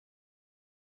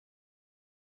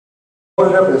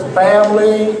Floated up his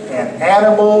family and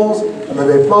animals, and then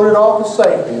they floated off to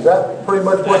safety. Is that pretty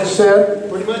much what he said?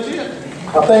 Pretty much it.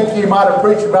 I think he might have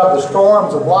preached about the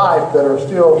storms of life that are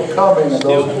still coming and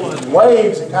those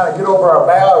waves that kind of get over our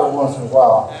bow every once in a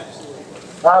while.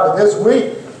 But this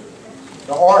week,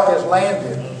 the ark has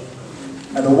landed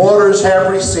and the waters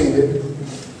have receded,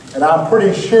 and I'm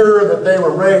pretty sure that they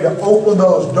were ready to open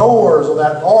those doors of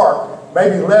that ark,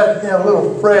 maybe let in a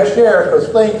little fresh air, because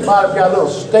things might have got a little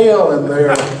stale in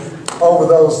there over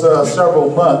those several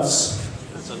months.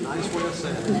 That's a nice way of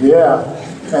saying it. Yeah.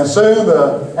 And soon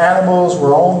the animals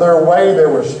were on their way. They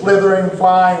were slithering,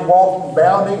 flying, walking,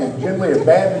 bounding, and gently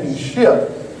abandoning ship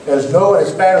as Noah and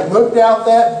his family looked out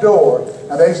that door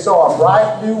and they saw a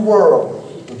bright new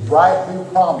world with bright new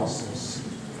promises.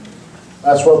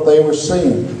 That's what they were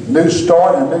seeing. New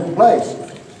start and a new place.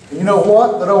 And you know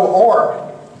what? That old ark,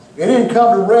 it didn't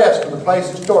come to rest in the place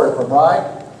it started from,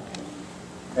 right?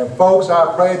 And folks,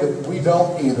 I pray that we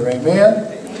don't either. Amen?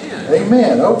 Amen.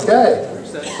 Amen. Okay.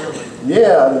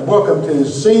 Yeah, and welcome to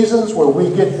seasons where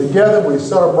we get together, we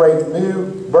celebrate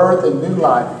new birth and new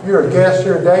life. If you're a guest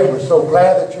here today, we're so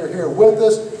glad that you're here with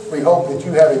us. We hope that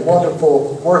you have a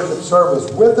wonderful worship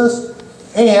service with us.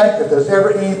 And if there's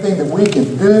ever anything that we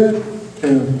can do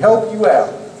to help you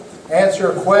out,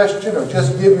 answer a question or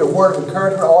just give you a word of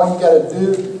encouragement, all you got to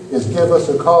do is give us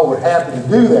a call. We're happy to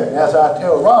do that. As I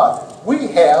tell Ron, we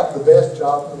have the best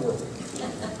job in the world.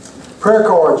 Prayer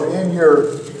cards are in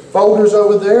your folders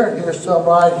over there, and here's some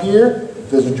right here. If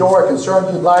there's a joy or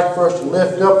concern you'd like for us to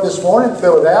lift up this morning,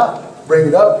 fill it out, bring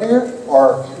it up here,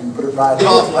 or you can put it right here.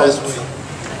 Last week.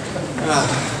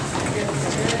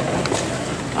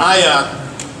 I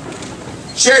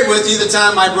shared with you the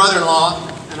time my brother-in-law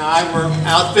and I were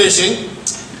out fishing,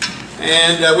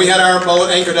 and we had our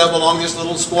boat anchored up along this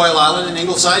little spoil island in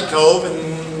Ingleside Cove,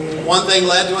 and one thing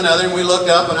led to another, and we looked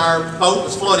up and our boat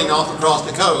was floating off across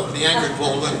the cove. The anchor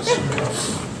pulled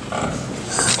loose.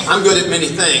 I'm good at many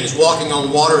things. Walking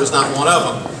on water is not one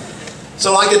of them.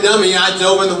 So like a dummy, I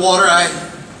dove in the water. I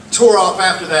tore off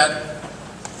after that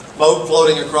boat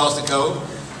floating across the cove.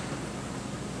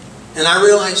 And I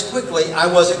realized quickly I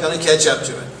wasn't going to catch up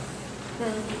to it.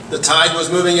 The tide was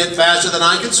moving it faster than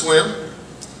I could swim.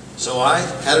 So I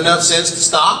had enough sense to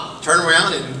stop, turn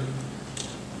around, and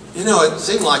you know, it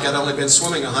seemed like I'd only been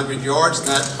swimming 100 yards, and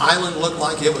that island looked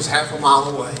like it was half a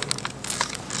mile away.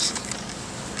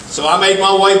 So I made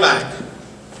my way back.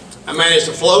 I managed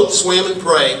to float, swim, and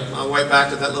pray my way back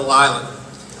to that little island.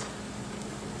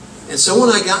 And so when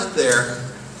I got there,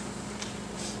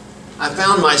 I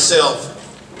found myself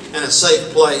in a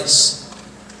safe place.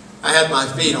 I had my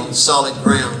feet on solid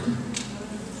ground.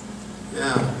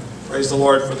 Yeah, praise the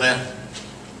Lord for that.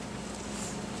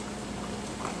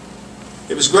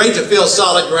 It was great to feel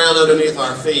solid ground underneath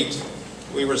our feet.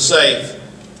 We were safe.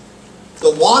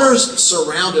 The waters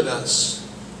surrounded us.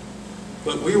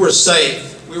 But we were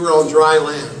safe. We were on dry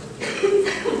land.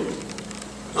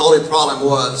 The only problem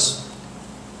was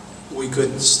we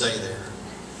couldn't stay there.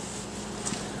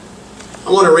 I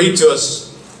want to read to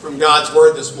us from God's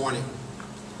Word this morning.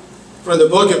 From the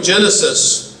book of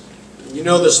Genesis. You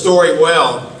know the story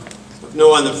well of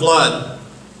Noah and the flood.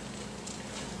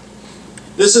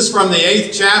 This is from the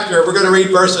 8th chapter. We're going to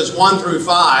read verses 1 through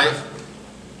 5.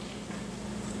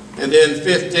 And then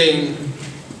 15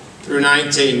 through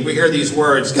 19, we hear these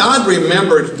words. God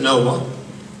remembered Noah,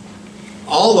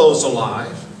 all those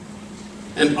alive,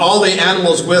 and all the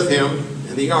animals with him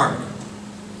in the ark.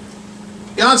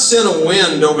 God sent a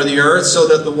wind over the earth so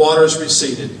that the waters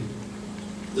receded.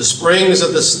 The springs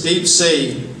of the deep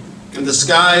sea and the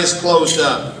skies closed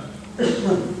up.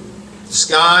 The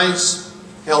skies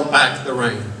held back the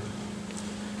rain.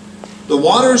 The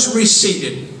waters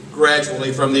receded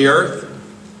gradually from the earth.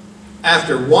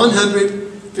 After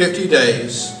 150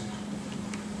 days,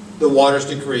 the waters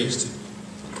decreased.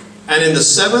 And in the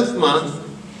 7th month,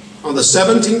 on the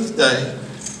 17th day,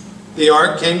 the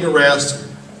ark came to rest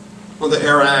on the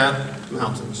Ararat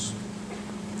mountains.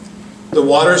 The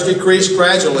waters decreased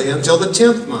gradually until the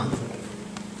 10th month.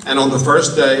 And on the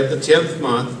first day of the 10th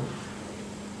month,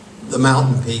 the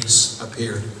mountain peaks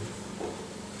appeared.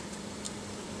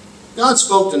 God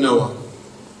spoke to Noah.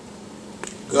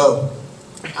 Go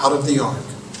out of the ark,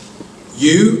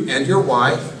 you and your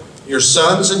wife, your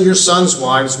sons and your sons'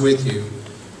 wives with you.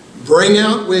 Bring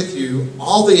out with you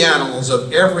all the animals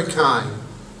of every kind,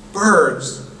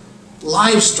 birds,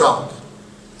 livestock,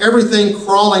 everything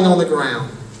crawling on the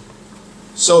ground,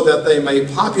 so that they may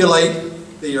populate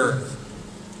the earth.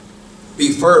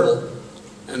 Be fertile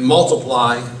and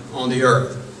multiply on the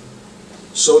earth.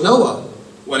 So Noah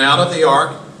went out of the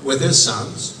ark with his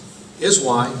sons, his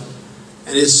wife,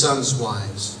 and his sons'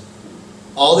 wives.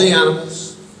 All the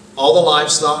animals, all the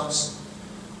livestock,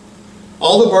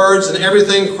 all the birds and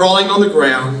everything crawling on the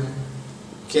ground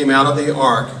came out of the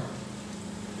ark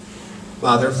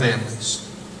by their families.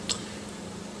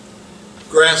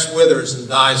 Grass withers and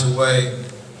dies away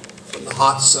from the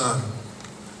hot sun.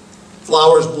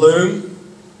 Flowers bloom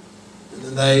and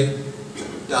then they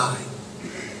die.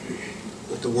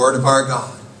 But the word of our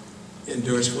God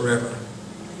endures forever.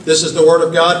 This is the word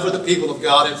of God for the people of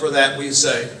God, and for that we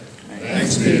say,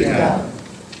 thanks be to God.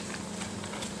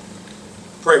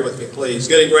 Pray with me, please.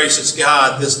 Good and gracious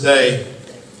God, this day,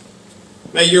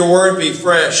 may your word be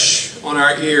fresh on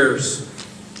our ears,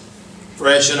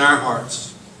 fresh in our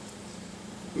hearts.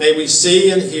 May we see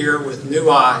and hear with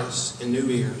new eyes and new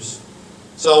ears.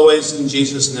 It's always in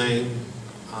Jesus' name,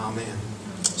 amen.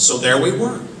 So there we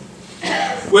were.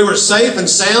 We were safe and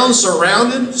sound,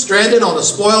 surrounded, stranded on a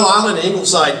spoil island in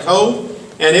Ingleside Cove,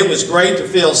 and it was great to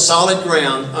feel solid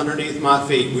ground underneath my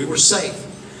feet. We were safe.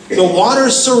 The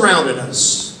waters surrounded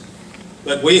us,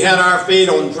 but we had our feet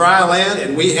on dry land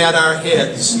and we had our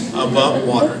heads above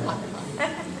water.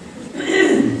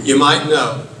 You might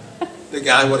know the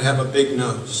guy would have a big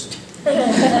nose.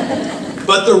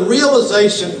 But the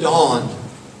realization dawned,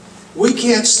 we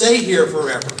can't stay here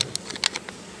forever.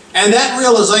 And that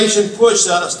realization pushed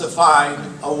us to find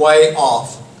a way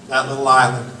off that little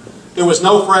island. There was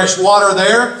no fresh water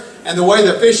there, and the way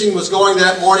the fishing was going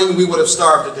that morning, we would have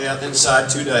starved to death inside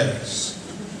 2 days.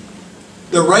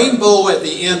 The rainbow at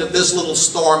the end of this little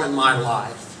storm in my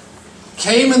life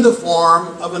came in the form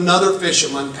of another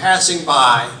fisherman passing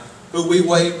by who we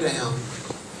waved down,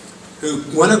 who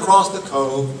went across the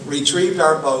cove, retrieved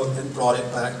our boat, and brought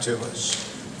it back to us.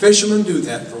 Fishermen do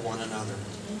that for one another.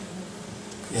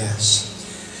 Yes.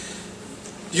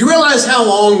 Do you realize how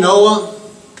long Noah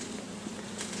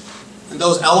and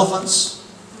those elephants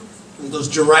and those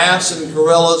giraffes and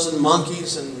gorillas and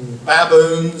monkeys and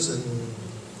baboons and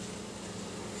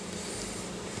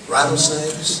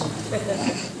rattlesnakes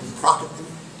and crocodiles,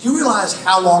 do you realize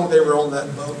how long they were on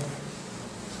that boat?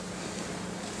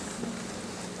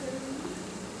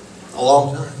 A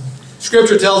long time.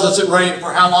 Scripture tells us it rained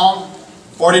for how long?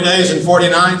 40 days and 40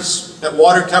 nights. That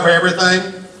water covered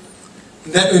everything.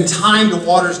 That in time the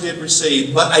waters did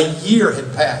recede, but a year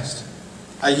had passed.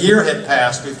 A year had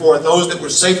passed before those that were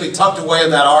safely tucked away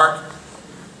in that ark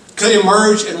could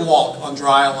emerge and walk on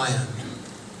dry land.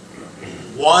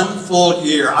 1 full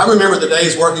year. I remember the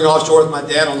days working offshore with my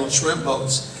dad on those shrimp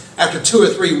boats. After 2 or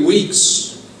 3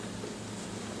 weeks,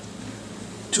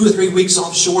 2 or 3 weeks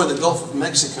offshore in the Gulf of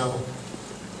Mexico,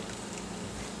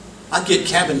 I'd get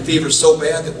cabin fever so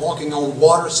bad that walking on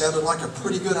water sounded like a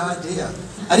pretty good idea.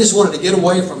 I just wanted to get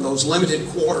away from those limited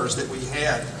quarters that we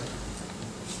had.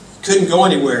 Couldn't go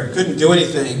anywhere, couldn't do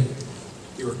anything.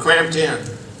 You were cramped in.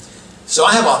 So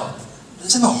I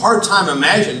just have a hard time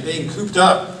imagining being cooped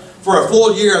up for a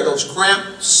full year in those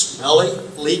cramped, smelly,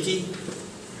 leaky,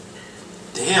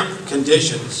 damp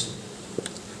conditions.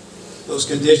 Those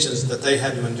conditions that they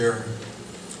had to endure.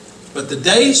 But the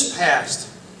days passed.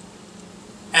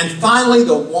 And finally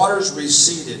the waters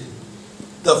receded.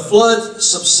 The flood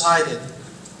subsided.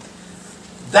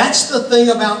 That's the thing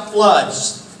about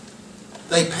floods.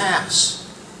 They pass.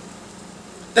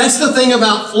 That's the thing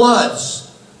about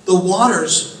floods. The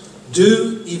waters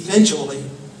do eventually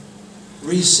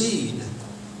recede.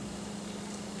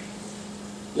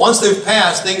 Once they've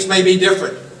passed, things may be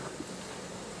different.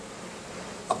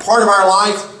 A part of our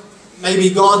life may be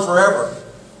gone forever.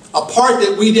 A part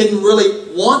that we didn't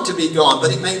really want to be gone,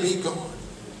 but it may be gone.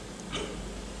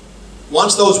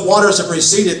 Once those waters have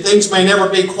receded, things may never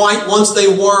be quite once they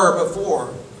were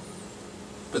before.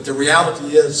 But the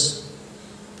reality is,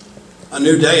 a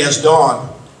new day has dawned.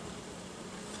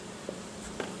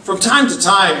 From time to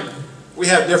time, we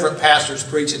have different pastors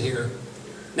preaching here.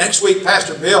 Next week,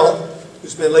 Pastor Bill,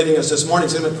 who's been leading us this morning,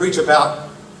 is going to preach about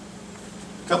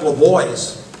a couple of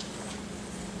boys.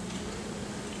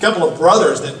 A couple of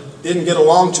brothers that didn't get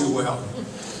along too well.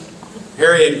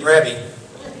 Harry and Grabby.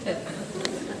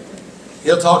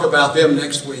 He'll talk about them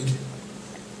next week.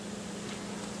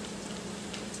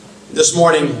 This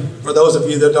morning, for those of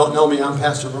you that don't know me, I'm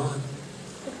Pastor Ron.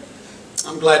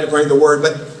 I'm glad to bring the word,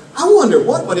 but I wonder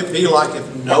what would it be like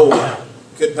if Noah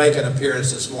could make an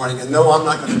appearance this morning. And no, I'm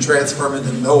not going to transform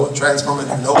into Noah.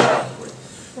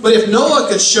 But if Noah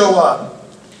could show up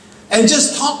and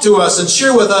just talk to us and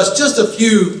share with us just a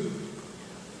few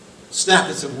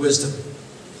snippets of wisdom,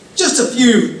 just a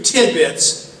few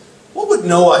tidbits, what would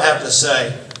Noah have to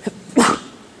say?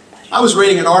 I was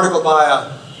reading an article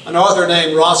by an author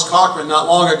named Ross Cochran not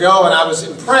long ago, and I was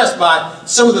impressed by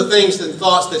some of the things and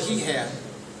thoughts that he had.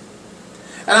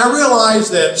 And I realize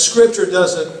that Scripture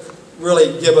doesn't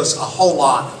really give us a whole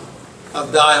lot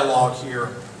of dialogue here.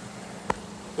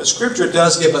 But Scripture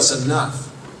does give us enough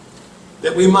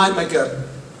that we might make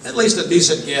at least a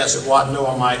decent guess at what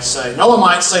Noah might say. Noah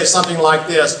might say something like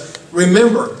this: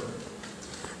 remember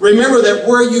that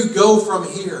where you go from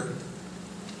here,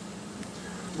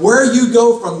 where you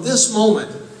go from this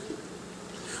moment,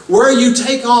 where you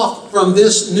take off from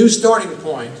this new starting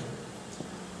point,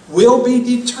 will be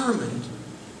determined.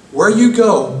 Where you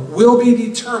go will be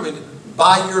determined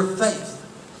by your faith.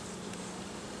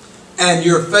 And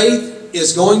your faith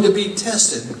is going to be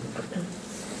tested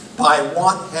by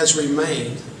what has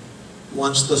remained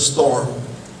once the storm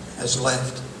has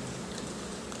left.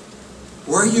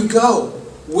 Where you go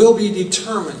will be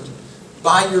determined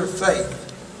by your faith.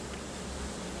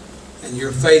 And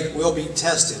your faith will be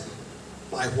tested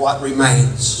by what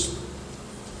remains.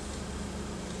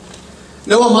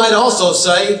 Noah might also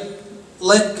say,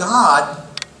 let God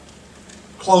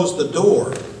close the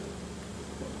door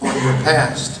on your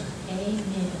past. Amen.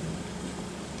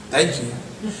 Thank you.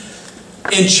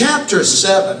 In chapter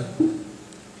 7,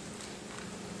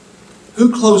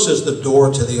 who closes the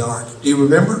door to the ark? Do you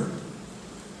remember?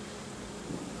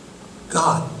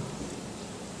 God.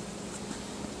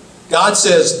 God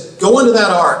says, go into that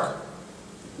ark.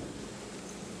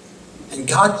 And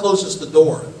God closes the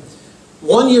door.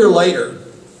 1 year later,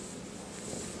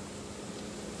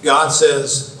 God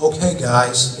says, okay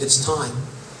guys, it's time.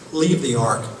 Leave the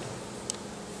ark.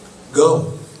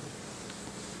 Go.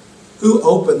 Who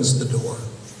opens the door?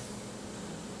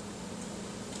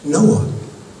 Noah.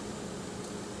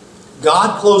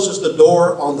 God closes the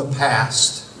door on the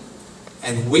past,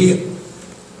 and we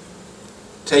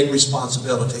take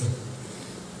responsibility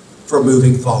for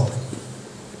moving forward.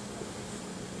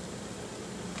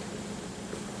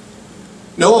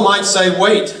 Noah might say,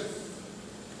 wait.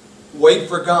 Wait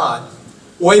for God.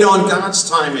 Wait on God's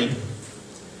timing.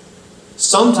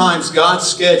 Sometimes God's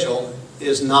schedule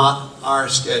is not our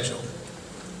schedule.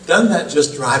 Doesn't that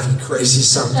just drive you crazy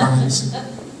sometimes?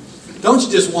 Don't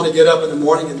you just want to get up in the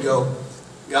morning and go,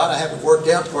 God, I have it worked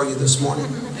out for you this morning.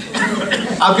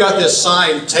 I've got this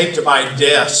sign taped to my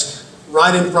desk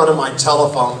right in front of my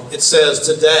telephone. It says,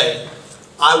 today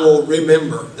I will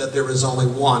remember that there is only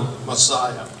one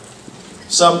Messiah.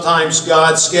 Sometimes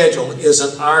God's schedule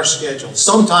isn't our schedule.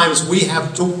 Sometimes we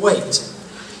have to wait.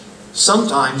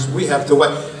 Sometimes we have to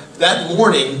wait. That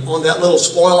morning on that little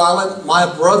spoil island,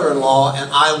 my brother-in-law and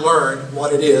I learned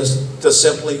what it is to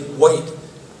simply wait.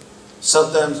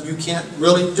 Sometimes you can't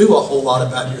really do a whole lot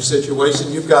about your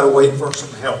situation. You've got to wait for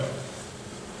some help.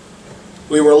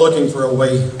 We were looking for a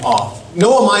way off.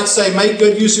 Noah might say, make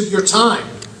good use of your time.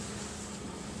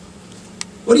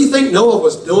 What do you think Noah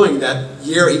was doing that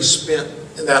year he spent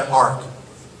in that ark?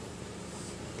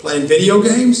 Playing video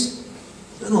games?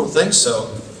 I don't think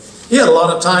so. He had a lot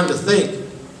of time to think,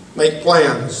 make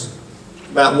plans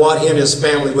about what he and his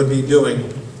family would be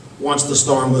doing once the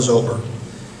storm was over.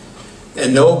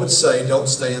 And Noah would say, don't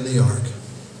stay in the ark.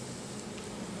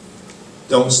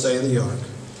 Don't stay in the ark.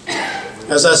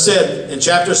 As I said, in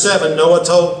chapter 7,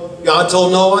 God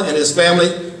told Noah and his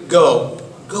family, go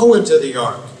into the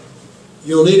ark.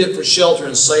 You'll need it for shelter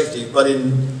and safety. But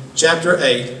in chapter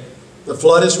 8, the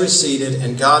flood is receded,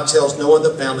 and God tells Noah and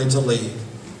the family to leave.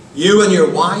 You and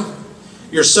your wife,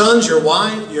 your sons,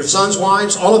 your sons'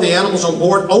 wives, all of the animals on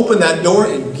board, open that door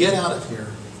and get out of here.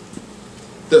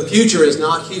 The future is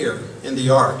not here in the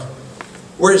ark.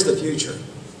 Where is the future?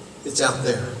 It's out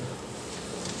there.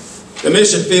 The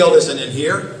mission field isn't in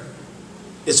here.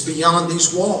 It's beyond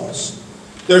these walls.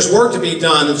 There's work to be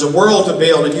done. There's a world to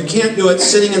build, and you can't do it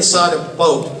sitting inside a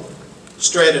boat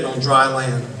stranded on dry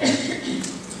land.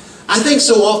 I think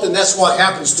so often that's what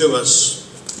happens to us.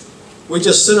 We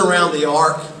just sit around the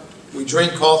ark. We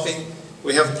drink coffee.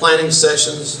 We have planning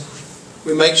sessions.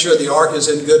 We make sure the ark is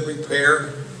in good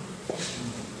repair.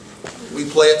 We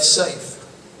play it safe.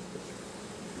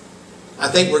 I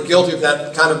think we're guilty of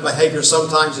that kind of behavior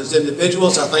sometimes as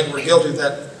individuals. I think we're guilty of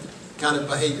that kind of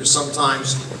behavior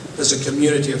sometimes as a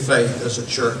community of faith, as a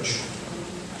church.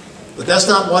 But that's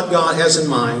not what God has in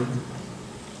mind.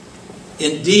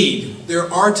 Indeed,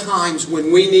 there are times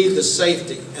when we need the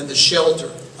safety and the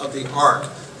shelter of the ark,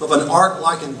 of an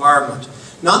ark-like environment.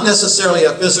 Not necessarily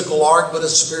a physical ark, but a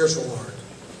spiritual ark,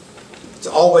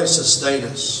 to always sustain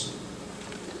us.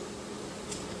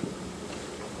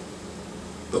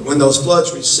 But when those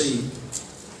floods recede,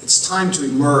 it's time to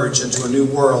emerge into a new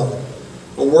world.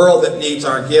 A world that needs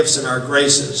our gifts and our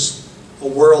graces. A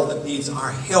world that needs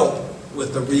our help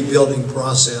with the rebuilding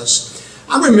process.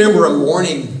 I remember a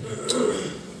morning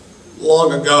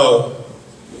long ago,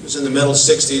 was in the middle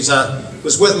 60s. I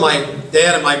was with my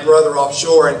dad and my brother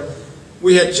offshore, and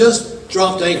we had just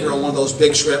dropped anchor on one of those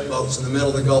big shrimp boats in the middle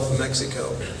of the Gulf of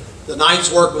Mexico. The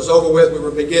night's work was over with. We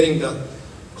were beginning to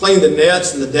clean the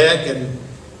nets and the deck, and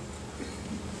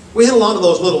we had a lot of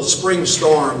those little spring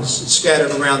storms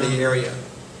scattered around the area.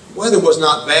 Weather was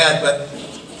not bad, but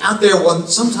out there,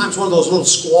 sometimes one of those little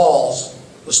squalls,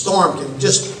 the storm can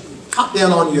just pop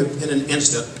down on you in an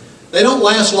instant. They don't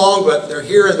last long, but they're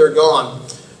here and they're gone.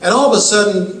 And all of a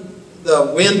sudden,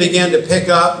 the wind began to pick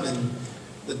up, and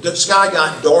the sky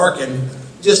got dark, and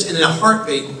just in a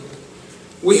heartbeat,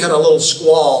 we had a little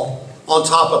squall on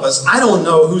top of us. I don't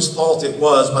know whose fault it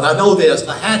was, but I know this: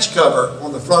 the hatch cover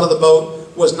on the front of the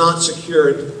boat was not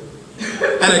secured.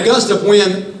 And a gust of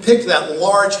wind picked that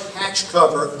large hatch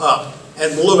cover up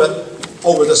and blew it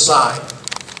over the side.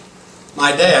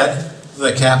 My dad,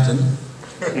 the captain,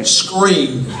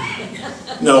 screamed.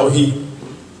 No, he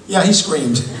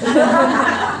screamed.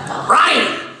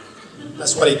 Ryan!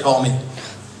 That's what he called me.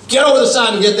 Get over the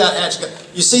side and get that hatch cover.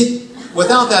 You see,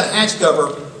 without that hatch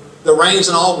cover, the rains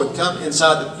and all would come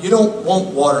inside. You don't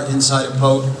want water inside a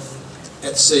boat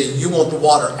at sea. You want the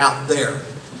water out there.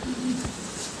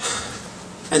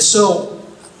 And so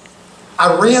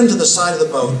I ran to the side of the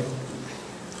boat,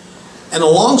 and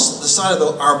along the side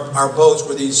of our boats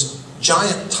were these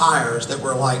giant tires that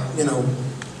were like,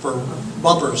 for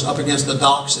bumpers up against the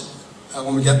docks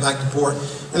when we got back to port.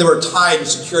 And they were tied and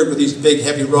secured with these big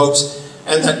heavy ropes.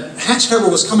 And that hatch cover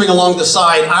was coming along the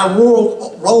side. I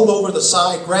rolled over the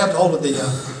side, grabbed hold of the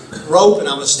rope, and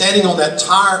I was standing on that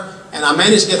tire, and I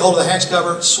managed to get hold of the hatch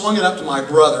cover, swung it up to my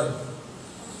brother.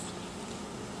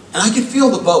 And I could feel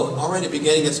the boat already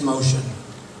beginning its motion.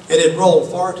 It had rolled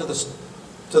far to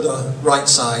the right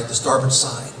side, the starboard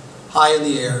side, high in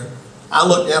the air. I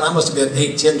looked down, I must have been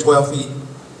 8, 10, 12 feet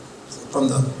from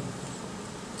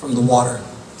the water.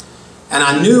 And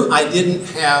I knew I didn't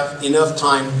have enough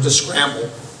time to scramble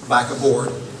back aboard.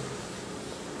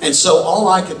 And so all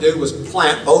I could do was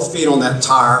plant both feet on that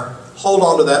tire, hold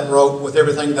onto that rope with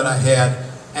everything that I had,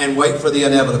 and wait for the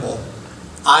inevitable.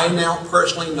 I now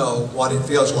personally know what it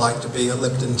feels like to be a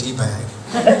Lipton tea bag.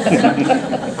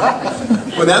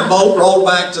 When that boat rolled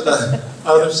back to the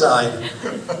other side,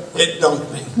 it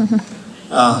dunked me.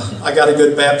 I got a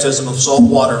good baptism of salt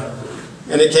water,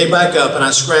 and it came back up, and I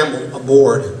scrambled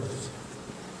aboard.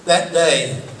 That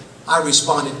day, I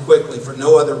responded quickly for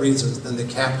no other reasons than the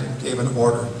captain gave an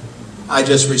order. I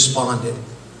just responded.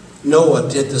 Noah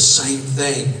did the same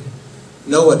thing.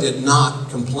 Noah did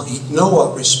not complain.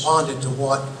 Noah responded to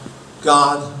what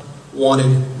God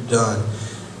wanted done.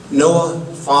 Noah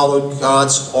followed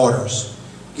God's orders.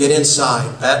 Get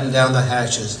inside, batten down the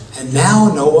hatches. And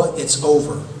now, Noah, it's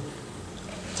over.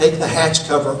 Take the hatch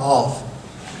cover off,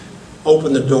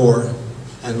 open the door,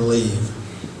 and leave.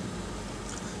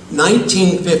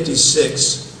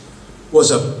 1956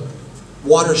 was a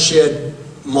watershed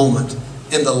moment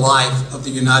in the life of the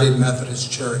United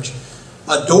Methodist Church.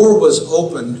 A door was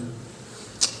opened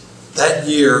that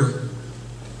year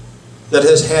that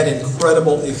has had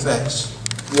incredible effects,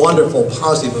 wonderful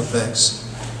positive effects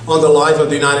on the life of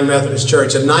the United Methodist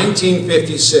Church. In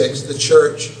 1956, the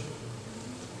church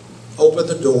opened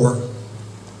the door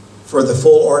for the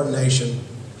full ordination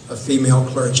of female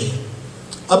clergy.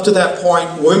 Up to that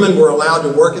point, women were allowed to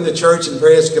work in the church in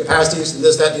various capacities, and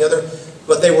this, that, and the other,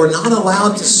 but they were not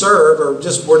allowed to serve, or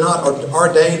just were not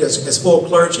ordained as full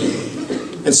clergy.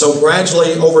 And so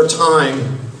gradually, over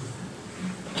time,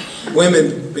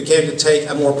 women began to take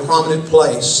a more prominent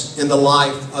place in the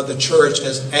life of the church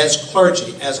as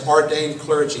clergy, as ordained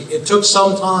clergy. It took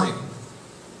some time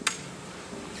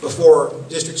before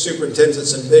district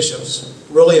superintendents and bishops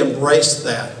really embraced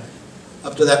that.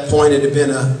 Up to that point, it had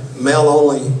been a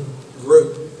male-only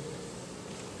group.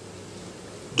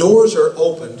 Doors are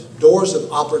opened. Doors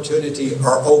of opportunity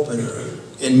are opened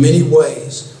in many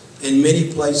ways, in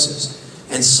many places.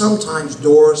 And sometimes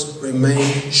doors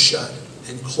remain shut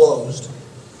and closed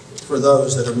for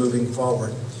those that are moving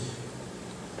forward.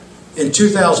 In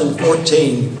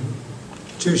 2014,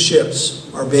 2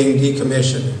 ships are being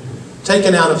decommissioned,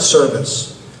 taken out of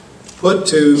service, put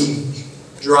to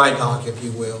dry dock, if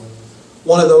you will.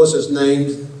 One of those is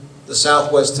named the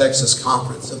Southwest Texas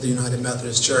Conference of the United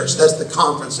Methodist Church. That's the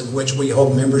conference in which we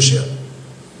hold membership.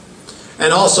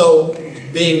 And also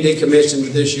being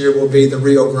decommissioned this year will be the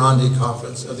Rio Grande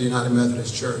Conference of the United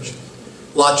Methodist Church.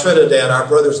 La Trinidad, our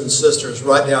brothers and sisters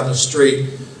right down the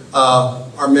street,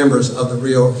 are members of the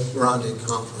Rio Grande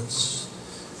Conference.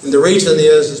 And the reason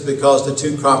is because the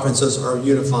 2 conferences are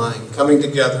unifying, coming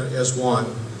together as one.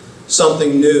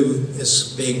 Something new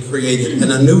is being created,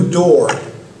 and a new door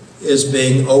is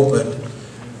being opened.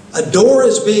 A door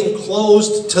is being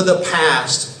closed to the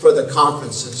past for the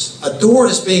conferences. A door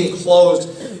is being closed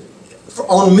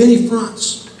on many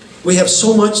fronts. We have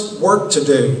so much work to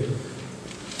do.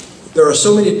 There are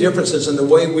so many differences in the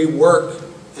way we work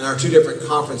in our two different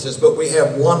conferences, but we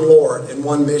have one Lord and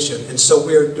one mission, and so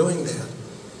we are doing that.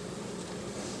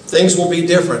 Things will be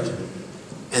different,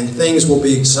 and things will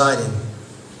be exciting.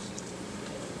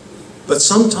 But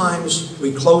sometimes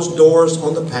we close doors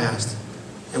on the past,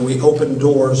 and we open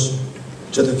doors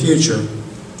to the future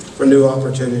for new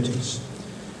opportunities.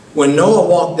 When Noah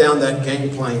walked down that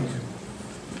gangplank,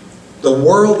 the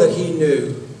world that he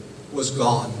knew was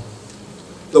gone.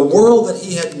 The world that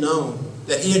he had known,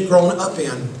 that he had grown up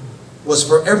in, was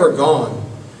forever gone.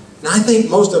 And I think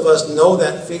most of us know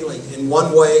that feeling in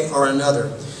one way or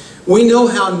another. We know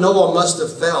how Noah must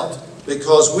have felt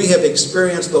because we have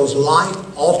experienced those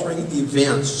life-altering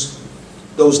events,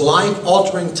 those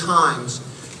life-altering times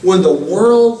when the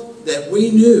world that we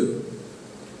knew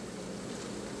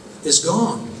is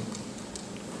gone.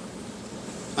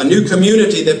 A new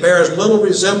community that bears little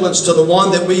resemblance to the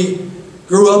one that we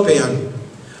grew up in.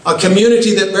 A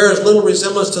community that bears little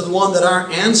resemblance to the one that our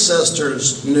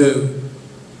ancestors knew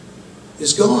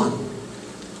is gone.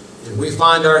 And we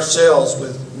find ourselves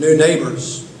with new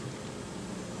neighbors.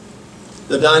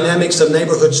 The dynamics of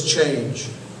neighborhoods change.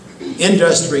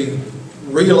 Industry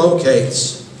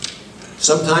relocates.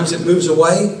 Sometimes it moves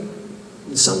away,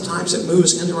 and sometimes it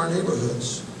moves into our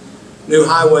neighborhoods. New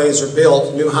highways are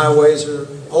built.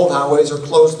 Old highways are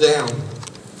closed down.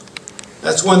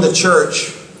 That's when the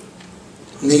church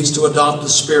needs to adopt the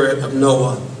spirit of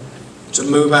Noah to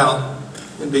move out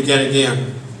and begin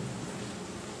again.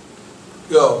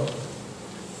 Go.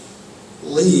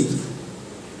 Leave.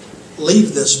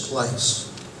 Leave this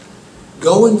place.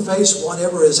 Go and face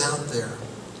whatever is out there.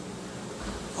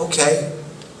 Okay.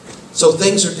 So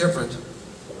things are different.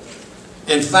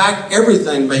 In fact,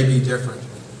 everything may be different.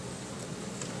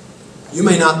 You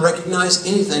may not recognize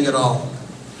anything at all,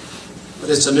 but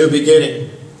it's a new beginning.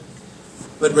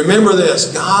 But remember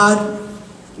this, God,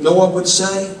 Noah would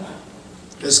say,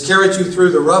 has carried you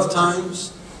through the rough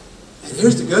times. And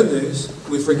here's the good news.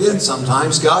 We forget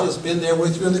sometimes God has been there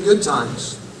with you in the good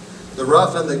times, the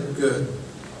rough and the good.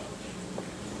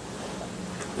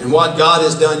 And what God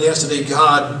has done yesterday,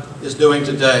 God is doing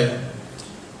today.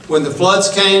 When the floods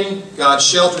came, God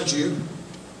sheltered you.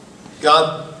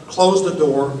 God closed the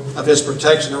door of His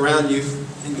protection around you,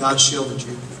 and God shielded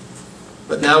you.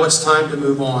 But now it's time to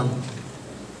move on.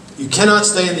 You cannot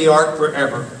stay in the ark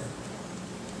forever,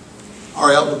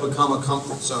 or it will become a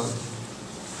comfort zone.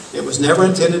 It was never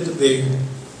intended to be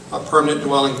a permanent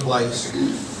dwelling place.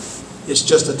 It's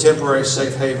just a temporary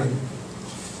safe haven.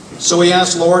 So we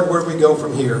asked, Lord, where do we go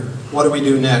from here? What do we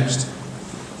do next?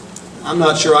 I'm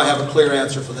not sure I have a clear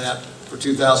answer for that for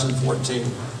 2014.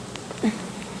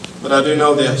 But I do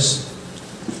know this.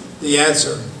 The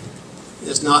answer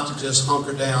is not to just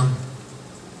hunker down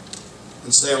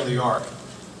and stay on the ark.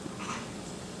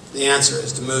 The answer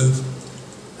is to move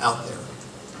out there.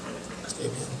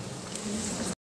 Amen.